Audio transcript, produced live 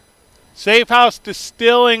Safe House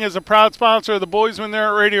Distilling is a proud sponsor of the boys when they're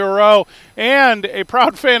at Radio Row, and a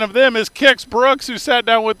proud fan of them is Kix Brooks, who sat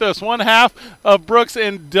down with us, one half of Brooks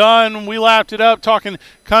and Dunn. We lapped it up talking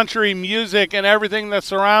country music and everything that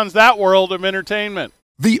surrounds that world of entertainment.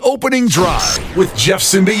 The Opening Drive with Jeff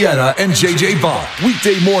Symbieta and JJ Bach.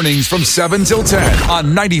 Weekday mornings from 7 till 10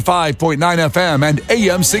 on 95.9 FM and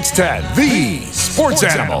AM 610. The Sports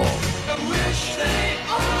Animal.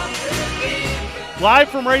 Live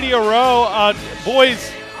from Radio Row,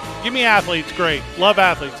 boys, give me athletes, great. Love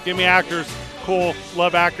athletes. Give me actors, cool.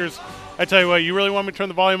 Love actors. I tell you what, you really want me to turn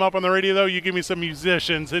the volume up on the radio, though? You give me some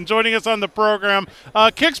musicians. And joining us on the program,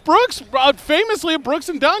 Kix Brooks, famously of Brooks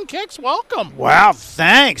and Dunn. Kix, welcome. Wow,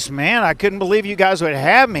 thanks, man. I couldn't believe you guys would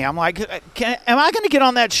have me. I'm like, am I going to get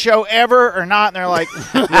on that show ever or not? And they're like,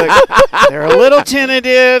 look, they're a little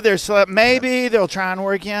tentative. They're maybe they'll try and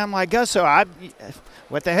work in. I'm like,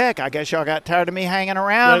 what the heck? I guess y'all got tired of me hanging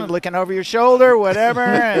around and looking over your shoulder,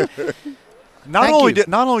 whatever. Not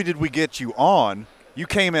only did we get you on, you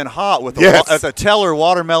came in hot with a Teller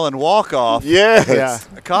watermelon walk-off a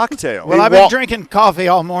cocktail. Well, I've been drinking coffee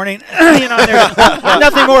all morning. There's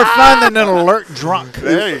nothing more fun than an alert drunk.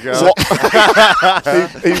 There you go.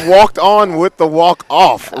 He walked on with the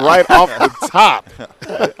walk-off right off the top.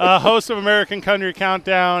 Host of American Country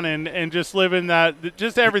Countdown and just living that,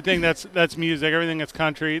 just everything that's music, everything that's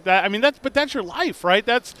country. But that's your life, right?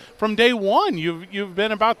 That's from day one. You've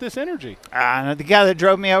been about this energy. The guy that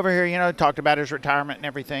drove me over here, talked about his retirement and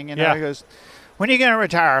everything. He goes, when are you going to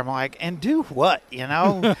retire? I'm like, and do what?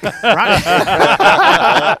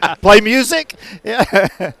 Play music?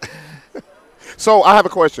 Yeah. So I have a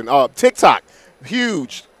question. TikTok,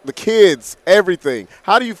 huge. The kids, everything.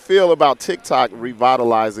 How do you feel about TikTok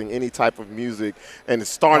revitalizing any type of music and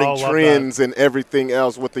starting trends and everything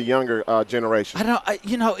else with the younger generation?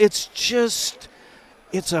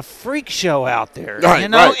 It's a freak show out there. Right,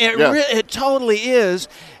 it totally is.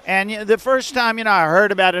 And the first time, I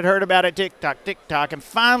heard about it, TikTok, and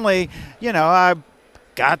finally, I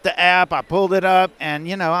got the app, I pulled it up,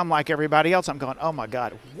 and, I'm like everybody else. I'm going, oh, my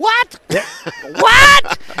God, what?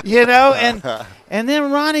 What? And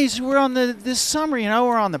then Ronnie's, we're on this summer,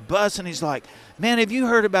 we're on the bus, and he's like, man, have you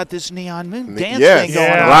heard about this Neon Moon dance thing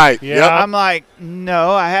going on? Right. Yeah. Yep. I'm like, no,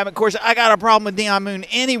 I haven't. Of course, I got a problem with Neon Moon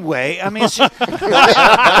anyway. I mean, it's just, it's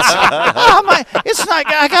not.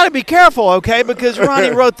 I got to be careful, okay, because Ronnie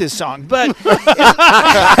wrote this song. But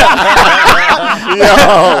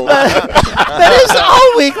it's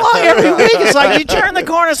all week long, every week. It's like you turn the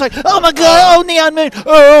corner, it's like, oh my God, oh Neon Moon,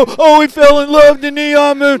 oh we fell in love with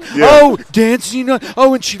Neon Moon, oh dancing,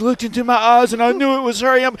 oh, and she looked into my eyes and I knew it was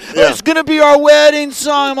her. It's gonna be our wedding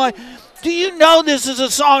song. I'm like, do you know this is a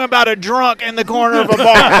song about a drunk in the corner of a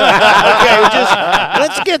bar? Okay,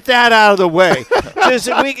 let's get that out of the way.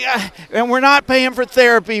 And we're not paying for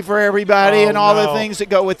therapy for everybody and all the things that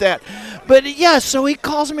go with that. But, so he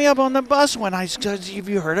calls me up on the bus when I said, have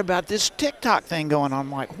you heard about this TikTok thing going on?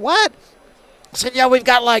 I'm like, what? I said, we've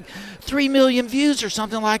got like 3 million views or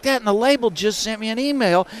something like that, and the label just sent me an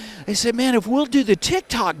email. They said, man, if we'll do the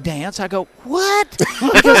TikTok dance. I go, what?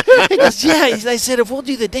 He goes, they said, if we'll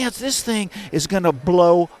do the dance, this thing is going to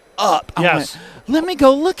blow up. I went, let me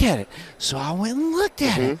go look at it. So I went and looked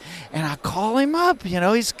at it, and I call him up.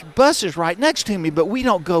 His bus is right next to me, but we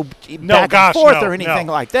don't go back and forth or anything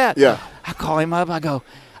like that. Yeah. I call him up. I go,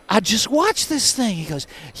 I just watched this thing. He goes,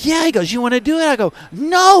 you want to do it? I go,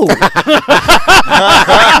 no.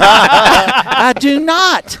 I do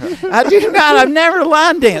not. I've never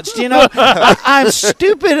line danced, I'm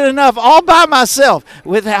stupid enough all by myself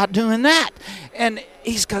without doing that. And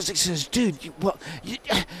he says, dude,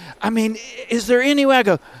 is there any way? I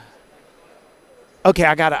go, okay,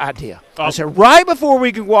 I got an idea. I said, right before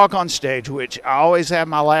we can walk on stage, which I always have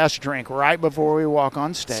my last drink right before we walk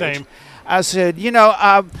on stage. Same. I said,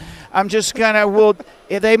 I'm just going to,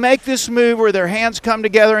 if they make this move where their hands come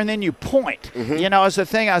together and then you point, as the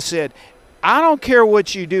thing I said, I don't care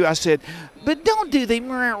what you do. I said, but don't do the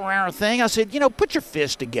thing. I said, put your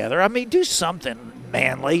fist together. Do something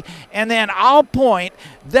manly. And then I'll point.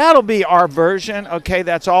 That'll be our version. Okay,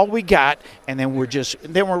 that's all we got. And then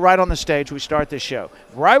we're right on the stage. We start the show.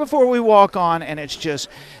 Right before we walk on, and it's just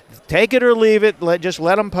take it or leave it. Just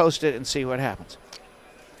let them post it and see what happens.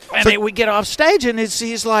 And then we get off stage, and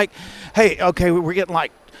he's like, hey, okay, we're getting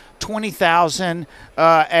like 20,000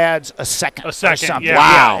 ads a second or something. Yeah.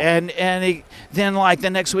 Wow. And then like the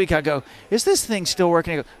next week I go, is this thing still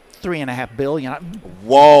working? I go, 3.5 billion.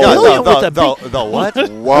 Whoa. The what?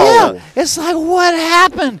 Whoa. Yeah. It's like, what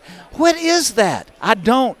happened? What is that? I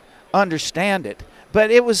don't understand it. But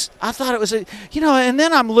I thought it was and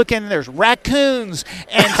then I'm looking, there's raccoons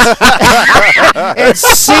and, and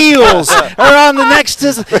seals are on the next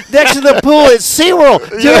to the pool. It's SeaWorld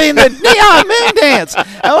doing the Neon Moon Dance.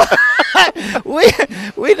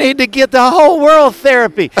 We need to get the whole world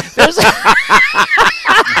therapy.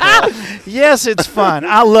 Yes, it's fun.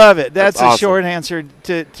 I love it. That's awesome. A short answer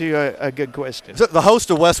to a good question. So the host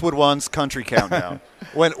of Westwood One's Country Countdown,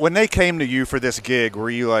 when they came to you for this gig, were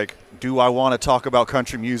you like, do I want to talk about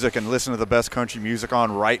country music and listen to the best country music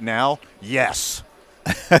on right now? Yes.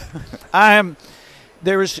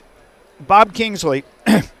 There was Bob Kingsley.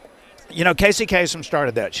 Casey Kasem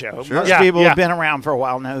started that show. Sure. Most people have been around for a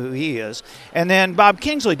while know who he is. And then Bob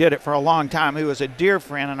Kingsley did it for a long time, who was a dear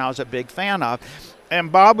friend and I was a big fan of.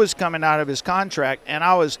 And Bob was coming out of his contract, and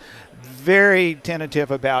I was very tentative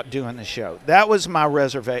about doing the show. That was my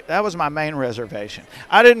That was my main reservation.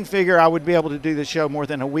 I didn't figure I would be able to do the show more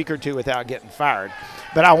than a week or two without getting fired.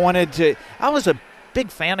 But I wanted to. I was a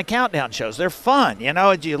big fan of countdown shows. They're fun,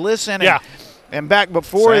 you listen. And back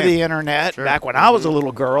before the internet, back when I was a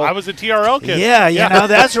little girl. I was a TRL kid. Yeah,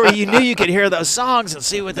 that's where you knew you could hear those songs and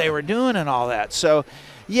see what they were doing and all that. So,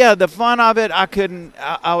 yeah, the fun of it,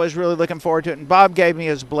 I was really looking forward to it. And Bob gave me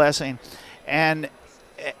his blessing. And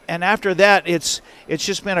after that, it's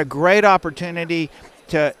just been a great opportunity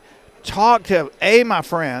to talk to, my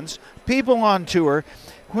friends, people on tour.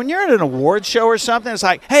 When you're at an awards show or something, it's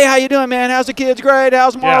like, hey, how you doing, man? How's the kids? Great.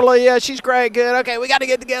 How's Marla? Yeah, she's great. Good. Okay, we got to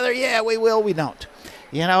get together. Yeah, we will. We don't.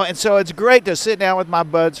 And so it's great to sit down with my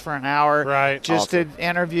buds for an hour just to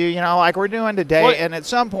interview, like we're doing today. And at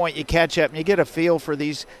some point you catch up and you get a feel for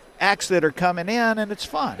these acts that are coming in, and it's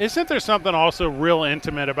fun. Isn't there something also real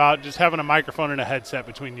intimate about just having a microphone and a headset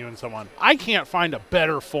between you and someone? I can't find a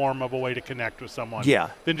better form of a way to connect with someone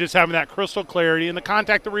than just having that crystal clarity and the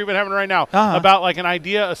contact that we're even having right now about like an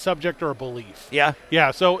idea, a subject, or a belief.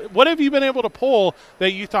 Yeah. So what have you been able to pull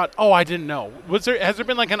that you thought, I didn't know? Has there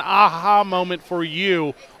been like an aha moment for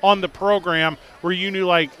you on the program where you knew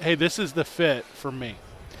like, hey, this is the fit for me?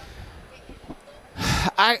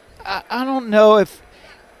 I don't know if –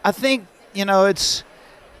 I think,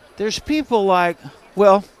 there's people like,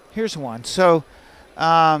 here's one. So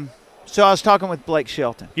I was talking with Blake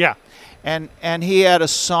Shelton. Yeah. And he had a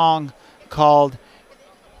song called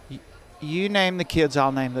You Name the Kids,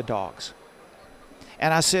 I'll Name the Dogs.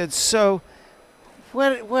 And I said, so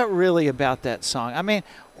what really about that song? I mean,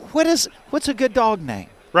 what's a good dog name?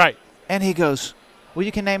 Right. And he goes, well,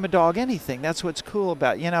 you can name a dog anything. That's what's cool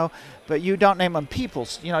about, but you don't name them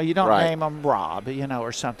Peoples. You don't name them Rob,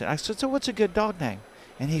 or something. I said, so what's a good dog name?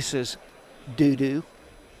 And he says, Doo-Doo.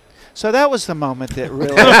 So that was the moment that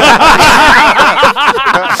really.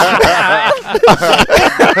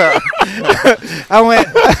 I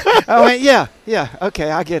went, yeah,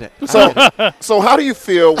 okay, I get it. So how do you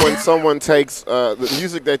feel when someone takes the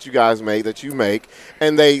music that you guys make, that you make,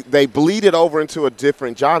 and they bleed it over into a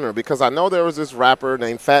different genre? Because I know there was this rapper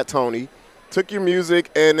named Fat Tony, took your music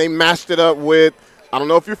and they mashed it up with, I don't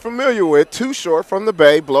know if you're familiar with, Too Short from the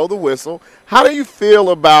Bay, Blow the Whistle. How do you feel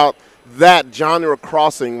about that genre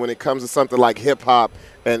crossing when it comes to something like hip-hop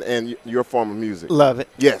and your form of music? Love it.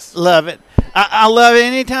 Yes. Love it. I love it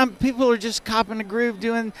anytime people are just copping the groove,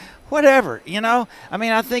 doing whatever, I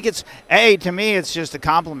mean, I think it's, to me, it's just a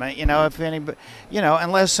compliment, if anybody,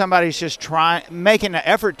 unless somebody's just making an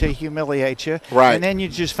effort to humiliate you. Right. And then you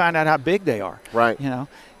just find out how big they are. Right.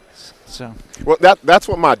 So. Well, that's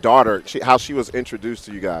what my daughter, how she was introduced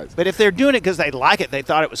to you guys. But if they're doing it because they like it, they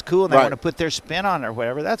thought it was cool, and they want to put their spin on it or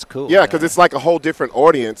whatever, that's cool. Yeah, because it's like a whole different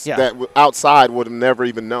audience that outside would have never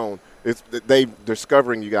even known. They're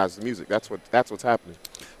discovering you guys' music. That's what's happening.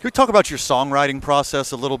 Can we talk about your songwriting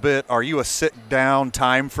process a little bit? Are you a sit-down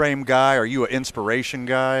time frame guy? Are you an inspiration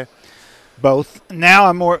guy? Both. Now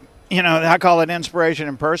I'm more, I call it inspiration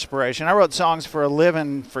and perspiration. I wrote songs for a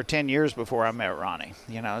living for 10 years before I met Ronnie,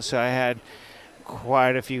 so I had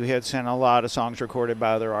quite a few hits and a lot of songs recorded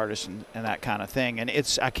by other artists and that kind of thing. And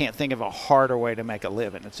I can't think of a harder way to make a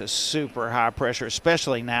living. It's a super high pressure,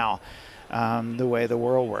 especially now, the way the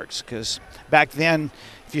world works. Because back then,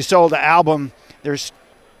 if you sold an album, there's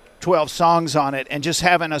 12 songs on it, and just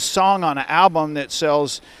having a song on an album that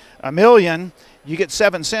sells 1 million, you get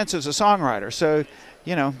 7 cents as a songwriter. So,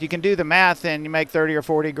 you can do the math, and you make 30 or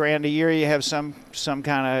 40 grand a year. You have some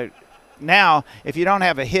kind of. Now, if you don't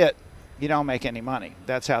have a hit, you don't make any money.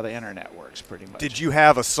 That's how the internet works, pretty much. Did you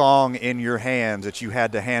have a song in your hands that you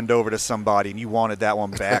had to hand over to somebody, and you wanted that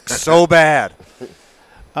one back so bad?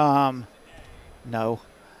 No.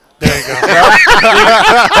 There you go.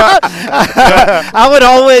 I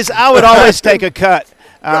would always take a cut,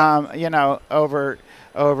 over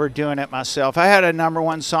over doing it myself. I had a number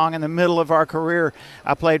one song in the middle of our career.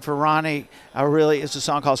 I played for Ronnie. It's a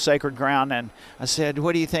song called Sacred Ground, and I said,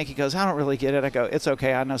 what do you think? He goes, I don't really get it. I go, it's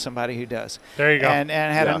okay. I know somebody who does. There you go. And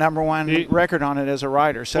had a number one record on it as a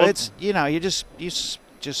writer. So it's, you just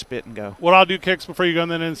spit and go. What I'll do, Kix, before you go,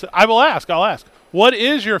 and then I'll ask. What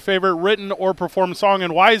is your favorite written or performed song,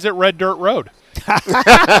 and why is it Red Dirt Road?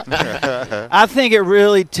 I think it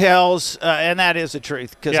really tells, and that is the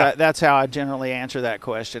truth, because that's how I generally answer that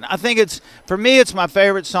question. I think for me, it's my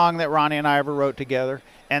favorite song that Ronnie and I ever wrote together,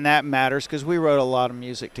 and that matters because we wrote a lot of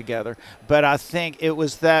music together. But I think it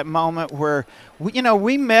was that moment where,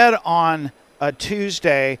 we met on a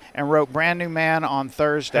Tuesday and wrote Brand New Man on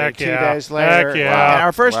Thursday, 2 days later. Heck yeah. And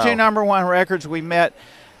our first two number one records we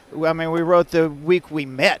wrote the week we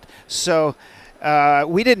met. So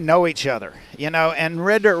we didn't know each other, and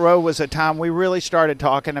Red Dirt Road was a time we really started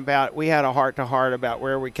talking about, we had a heart-to-heart about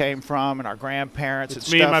where we came from and our grandparents and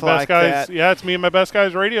stuff like that. Yeah, it's Me and My Best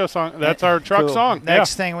Guys radio song. That's our truck song.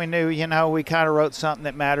 Next thing we knew, we kind of wrote something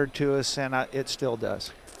that mattered to us, and it still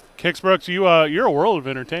does. Kix Brooks, you're a world of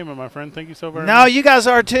entertainment, my friend. Thank you so very much. No, you guys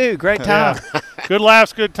are too. Great time. Good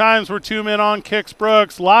laughs, good times. We're 2 men on Kix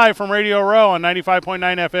Brooks, live from Radio Row on 95.9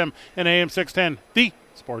 FM and AM 610, the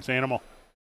Sports Animal.